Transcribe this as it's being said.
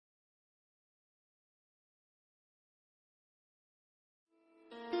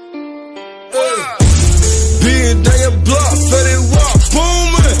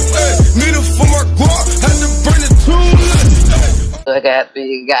got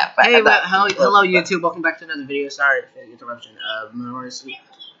Hey, five well, dollars. hello YouTube. Welcome back to another video. Sorry for the interruption.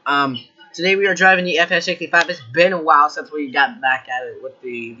 Um, Today we are driving the FS65. It's been a while since we got back at it with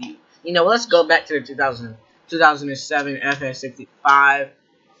the let's go back to the 2007 FS65.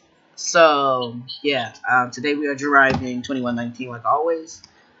 So yeah, today we are driving 2119 like always,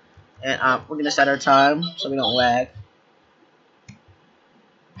 and we're gonna set our time so we don't lag.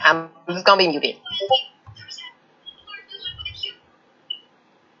 I'm just gonna be muted.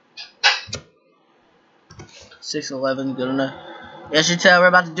 611, good enough. As you tell, we're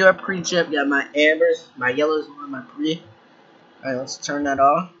about to do our pre-trip. Got my ambers, my yellows on, my pre. Alright, let's turn that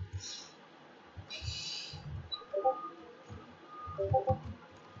off.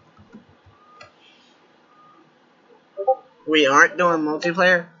 We aren't doing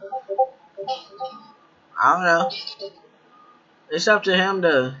multiplayer? I don't know. It's up to him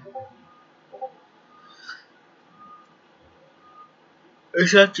to...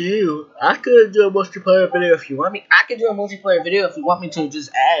 It's up to you. I could do a multiplayer video if you want me. I could do a multiplayer video if you want me to.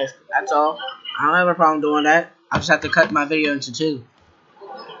 Just ask. That's all. I don't have a problem doing that. I just have to cut my video into 2.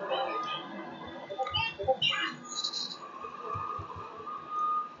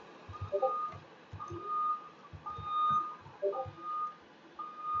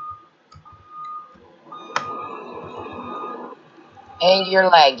 And you're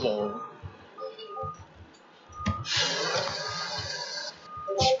lagging.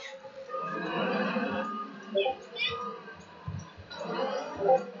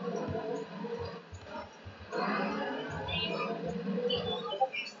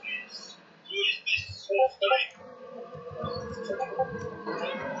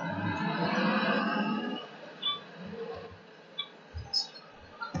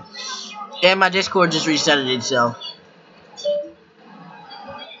 And my Discord just resetted itself.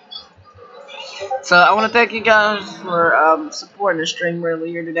 So I want to thank you guys for supporting the stream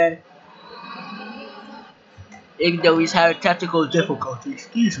earlier today. Even though he's having technical difficulties.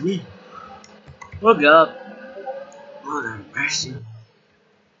 Excuse me. Look up. Mother mercy.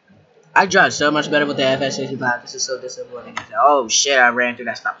 I drive so much better with the FS65. This is so disappointing. Oh shit, I ran through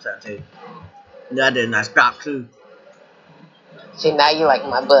that stop sign too. That did not stop too. See, now you like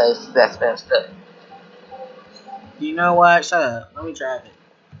my bus. That's messed up. You know what? Shut up. Let me drive it.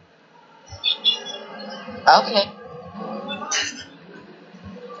 Okay.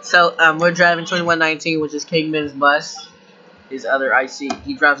 So, we're driving 2119, which is Kingman's bus. His other IC.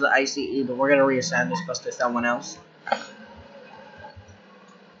 He drives the ICE, but we're gonna reassign this bus to someone else.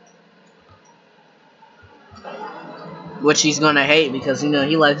 Which he's gonna hate because, he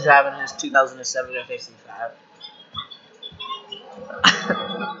likes driving his 2007 FS65.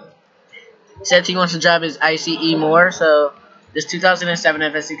 Says he wants to drive his ICE more, so this 2007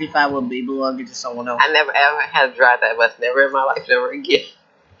 FS65 will be belonging to someone else. I never ever had to drive that bus. Never in my life, never again.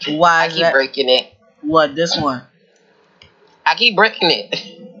 Why? I keep breaking it. What? This one? I keep breaking it.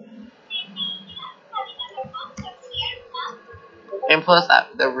 And plus,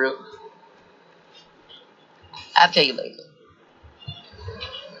 the roof. I'll tell you later.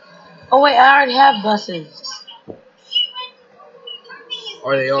 Oh wait, I already have buses.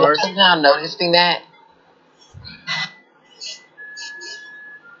 Are they ours? I'm now noticing that.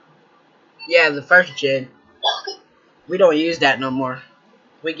 Yeah, the first gen. We don't use that no more.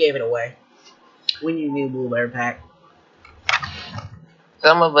 We gave it away. We need a new blueberry pack.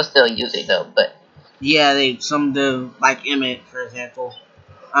 Some of us still use it though, but yeah, some do, like Emmett, for example.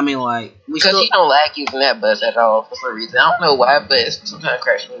 I mean, like because he don't like using that bus at all for some reason. I don't know why, but it's sometimes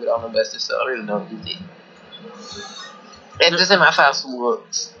crashing with on the buses, so I really don't use it. It's just in my house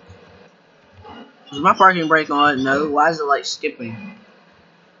looks. Is my parking brake on? No. Why is it like skipping?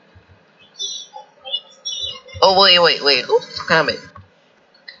 Oh wait. Who's coming?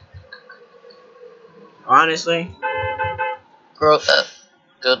 Honestly, Grow up.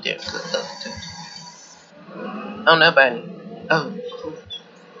 Go there. Grow up. Oh, nobody. Oh.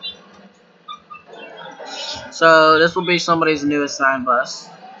 so this will be somebody's new assigned bus.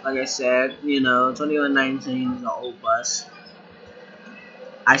 Like I said, 2119 is an old bus.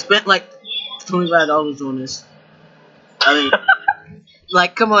 I spent like $25 on this. I mean,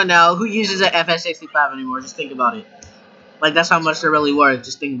 like, come on now, who uses an FS65 anymore? Just think about it. Like, that's how much they're really worth.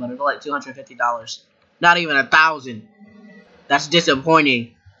 Just think about it. They're like $250. Not even $1,000. That's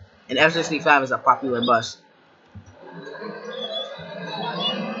disappointing. And F65 is a popular bus.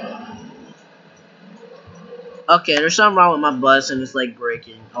 Okay, there's something wrong with my bus and it's like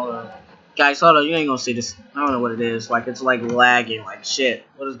breaking. Hold on. Guys, hold on. You ain't gonna see this. I don't know what it is. Like, it's like lagging. Like, shit.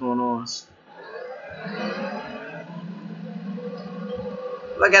 What is going on?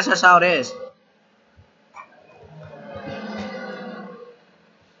 I guess that's how it is.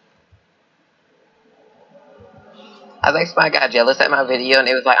 I think somebody got jealous at my video and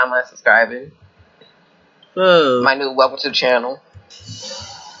it was like, I'm not subscribing. Whoa. My new welcome to the channel.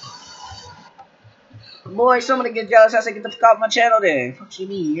 Boy, somebody get jealous. I say get the fuck off my channel then. Fuck you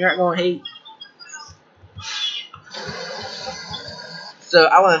mean? You're not gonna hate. So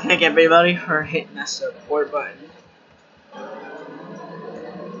I want to thank everybody for hitting that support button.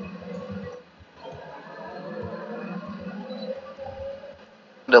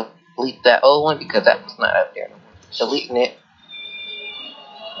 Delete that old one because that was not up there. Deleting it.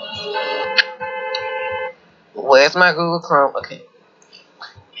 Where's my Google Chrome? Okay.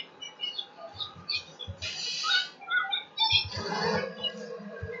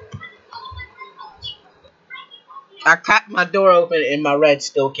 I cracked my door open and my red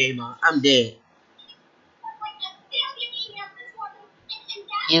still came on. I'm dead.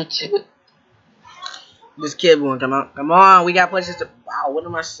 YouTube. This kid won't come out. Come on, we got places to. Wow, what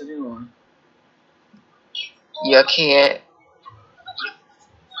am I sitting on? Your kid.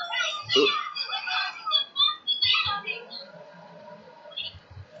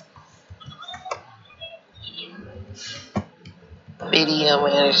 Video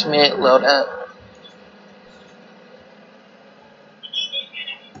management, load up.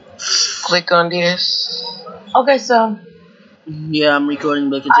 Click on this. Okay, so Yeah, I'm recording,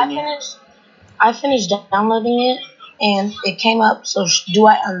 but continue. I finished downloading it, and it came up. So do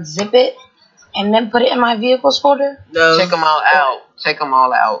I unzip it and then put it in my vehicles folder? No. Check them all out. Check them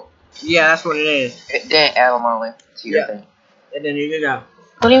all out. Yeah, that's what it is. Then add them all into your thing. And then you go.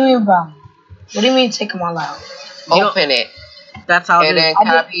 What do you mean, bro? What do you mean take them all out? Open it. That's how And it then is.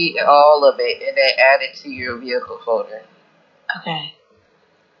 copy all of it and then add it to your vehicle folder. Okay.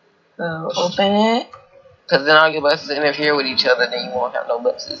 So open it. Because then all your buses interfere with each other, then you won't have no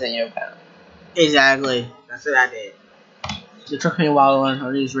buses in your account. Exactly. That's what I did. It took me a while to learn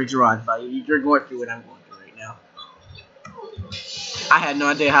how to use Rage Rod, but you're going through what I'm going through right now. I had no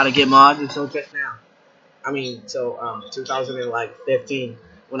idea how to get mods until just now. I mean, so 2015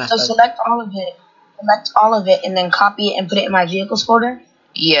 when I So started. select all of it. Select all of it and then copy it and put it in my vehicles folder.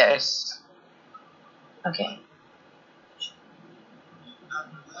 Yes. Okay.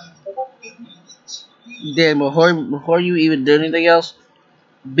 Then before you even do anything else,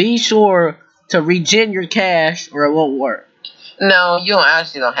 be sure to regen your cache or it won't work. No, you don't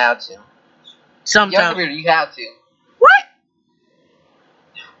actually don't have to. Your Sometimes computer, you have to. what?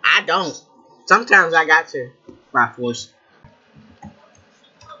 I don't. Sometimes I got to. By force.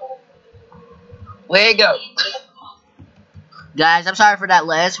 Where you go? Guys, I'm sorry for that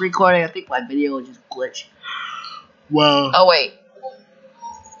last recording. I think my video just glitched. Whoa. Oh, wait.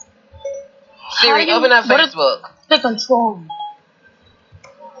 Siri, open up Facebook. The control.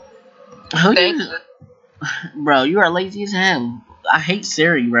 Who Thank you? you. Bro, you are lazy as hell. I hate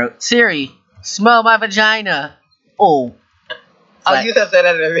Siri, bro. Siri, smell my vagina. Oh. Oh, you have said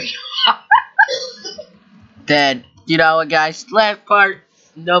that in a video. Dead. You know what, guys? Last part.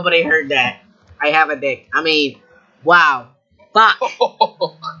 Nobody heard that. I have a dick. I mean, wow. Fuck.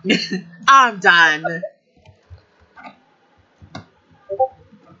 I'm done.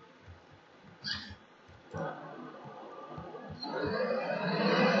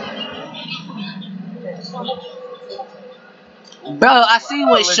 Bro, I see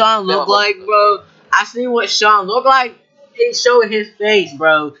what Sean looked like, bro. I see what Sean looked like. He showed his face,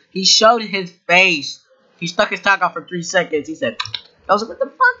 bro. He showed his face. He stuck his cock out for 3 seconds. He said, I was like, what the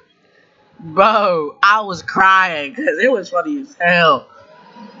fuck? Bro, I was crying because it was funny as hell.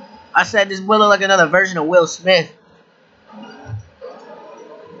 I said this will look like another version of Will Smith.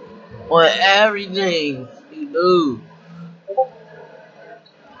 On everything he do.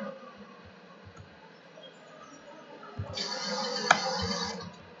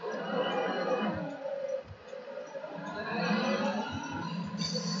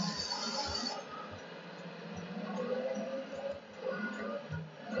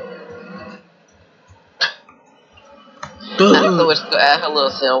 I have a little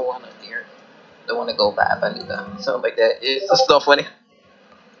sound one up there. The one to go by, but something like that. It's so funny.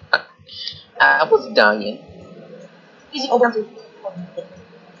 I was dying. Easy over.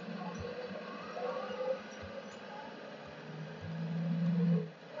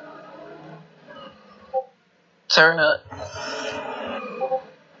 Turn up.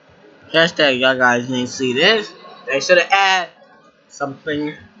 Hashtag y'all guys didn't see this. They should have added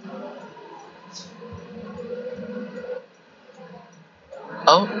something.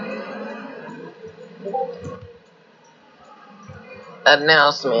 Oh.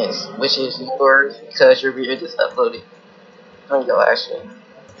 Announcements, which is yours because your video just uploaded on your last stream.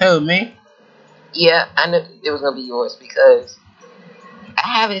 Who, me? Yeah, I knew it was gonna be yours because I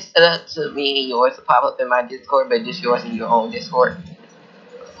have it set up to me and yours to pop up in my Discord, but just yours in your own Discord.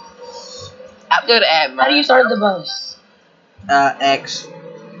 I'm gonna add mine. How do you start the bus? X.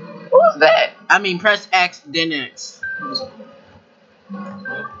 Who's that? I mean, press X, then X.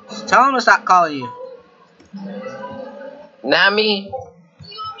 Tell him to stop calling you. Not me.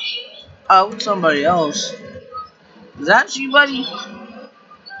 Oh, somebody else. Is that you, buddy?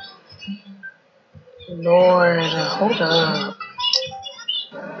 Lord, hold up.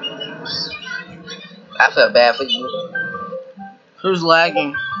 I felt bad for you. Who's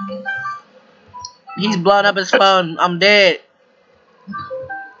lagging? He's blowing up his phone. I'm dead.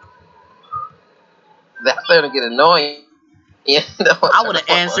 That's starting to get annoying. Yeah, I would have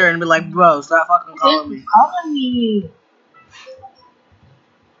answered and be like, bro, stop fucking calling me. Calling me.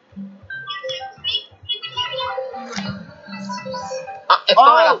 It's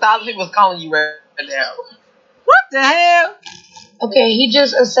like 1,000 people calling you right now. What the hell? Okay, he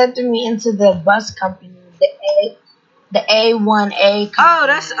just accepted me into the bus company, the A1A company. Oh,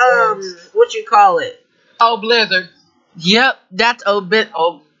 that's what you call it? Oh, Blizzard. Yep, that's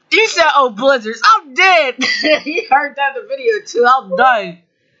Oh, you said Blizzards. I'm dead. You heard that in the video too. I'm done.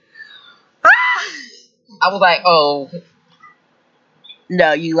 I was like, oh.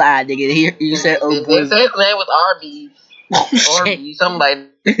 No, you lied, nigga. You said His Blizzards. name was Arby's. Arby's, something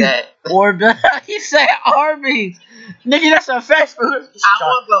like that. He said Arby's. Nigga, that's a fast food. I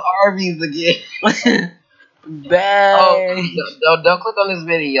want the Arby's again. Bad. Oh, don't click on this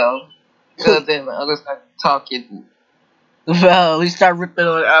video. Because then I'm going to start talking. Well, we start ripping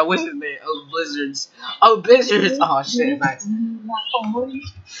on, what's his name? Blizzards. Blizzards. Oh, shit. Nice.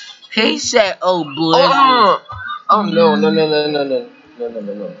 He said, Blizzards. Oh, no.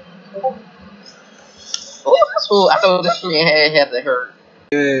 Oh, that's cool. I thought this man had to hurt.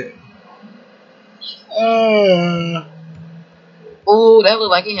 Oh, that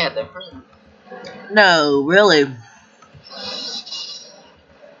looked like he had to hurt. No, really.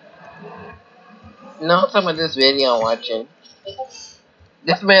 No, I'm talking about this video I'm watching.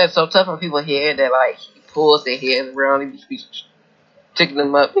 This man is so tough on people's hair that, like, he pulls their hair around and he's sticking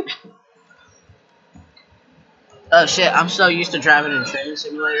them up. Oh shit, I'm so used to driving in Train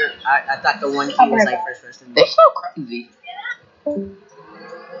Simulator. I thought the one key was like first person. They're so crazy.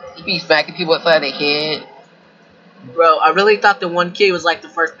 He be smacking people upside their head. Bro, I really thought the one key was like the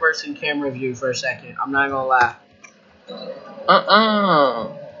first person camera view for a second. I'm not gonna lie.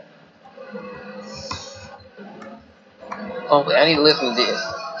 Oh, wait, I need to listen to this.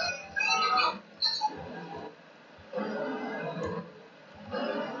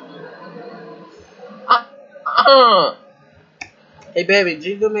 Hey baby, do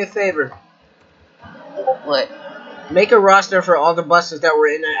you do me a favor? What? Make a roster for all the buses that were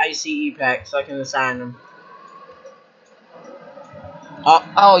in the ICE pack so I can assign them.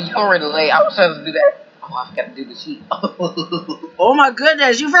 Oh, you already late. I was trying to do that. Oh, I forgot to do the sheet. Oh my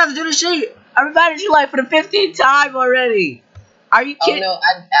goodness, you forgot to do the sheet. I reminded you like for the 15th time already. Are you kidding? Oh no,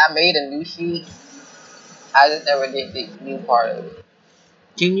 I made a new sheet. I just never did the new part of it.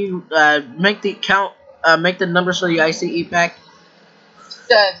 Can you make the count? Make the numbers for the ICE pack.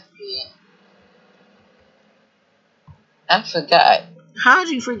 I forgot. How'd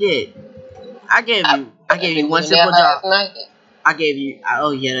you forget? I gave you one simple job. I gave you.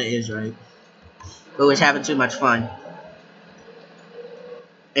 Oh yeah, that is right. But we was having too much fun,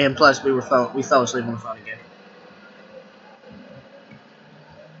 and plus we fell asleep on the phone again.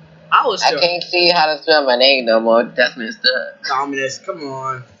 I can't see how to spell my name no more. That's messed up. Dominus, come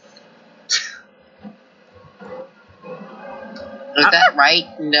on. Is that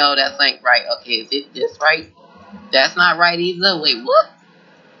right? No, that's not right. Okay, is it this right? That's not right either. Wait, what?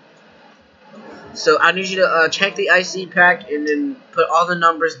 So I need you to check the IC pack and then put all the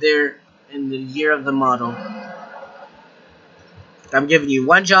numbers there in the year of the model. I'm giving you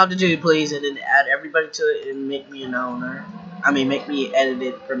one job to do, please, and then add everybody to it and make me an owner. I mean, make me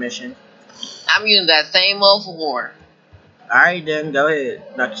edited permission. I'm using that same old form. Alright then, go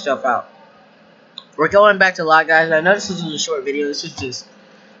ahead. Knock yourself out. We're going back to lot, guys. I know this is a short video. This is just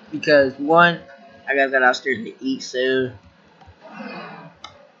because, one, I gotta get downstairs to eat soon.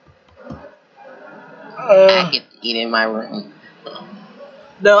 I get to eat in my room.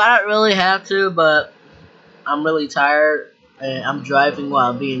 No, I don't really have to, but I'm really tired, and I'm driving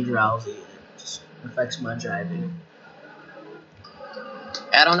while being drowsy. It just affects my driving.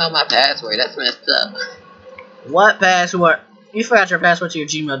 I don't know my password. That's messed up. What password? You forgot your password to your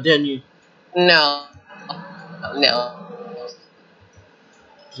Gmail, didn't you? No. No.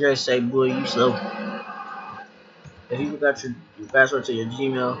 Just say, boy, you slow. If you forgot your password to your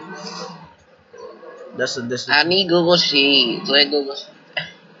Gmail, this. I need Google Sheets. Let Google.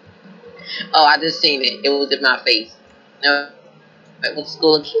 Oh, I just seen it. It was in my face. No, it was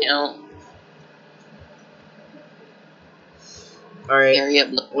school account. Alright. Hurry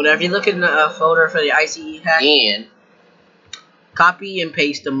up. Whenever you look in the folder for the ICE hack, Again. copy and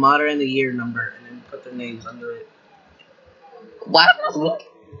paste the model and the year number, and then put their names under it. Why am I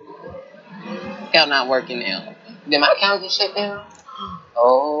account not working now? Did my account get shut down?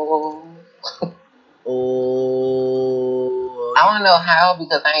 Oh. Oh. I want to know how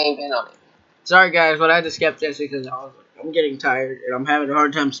because I ain't been on it. Sorry guys, but I had to skip this because I'm getting tired and I'm having a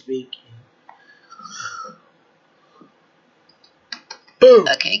hard time speaking. Boom.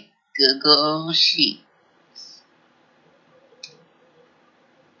 Okay, Google Sheet.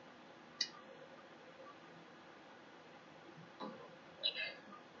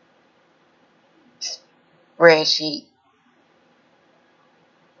 Spreadsheet.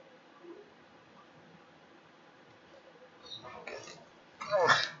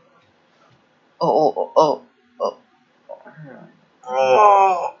 Oh.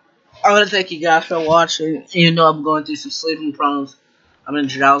 Oh. I want to thank you guys for watching. Even though I'm going through some sleeping problems, I'm in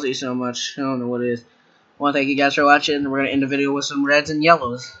drowsy so much. I don't know what it is. I want to thank you guys for watching. We're going to end the video with some reds and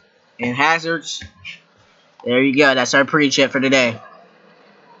yellows and hazards. There you go. That's our pre-chip for today.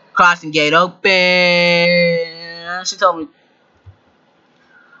 Crossing gate open. She told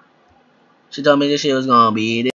me this shit was gonna be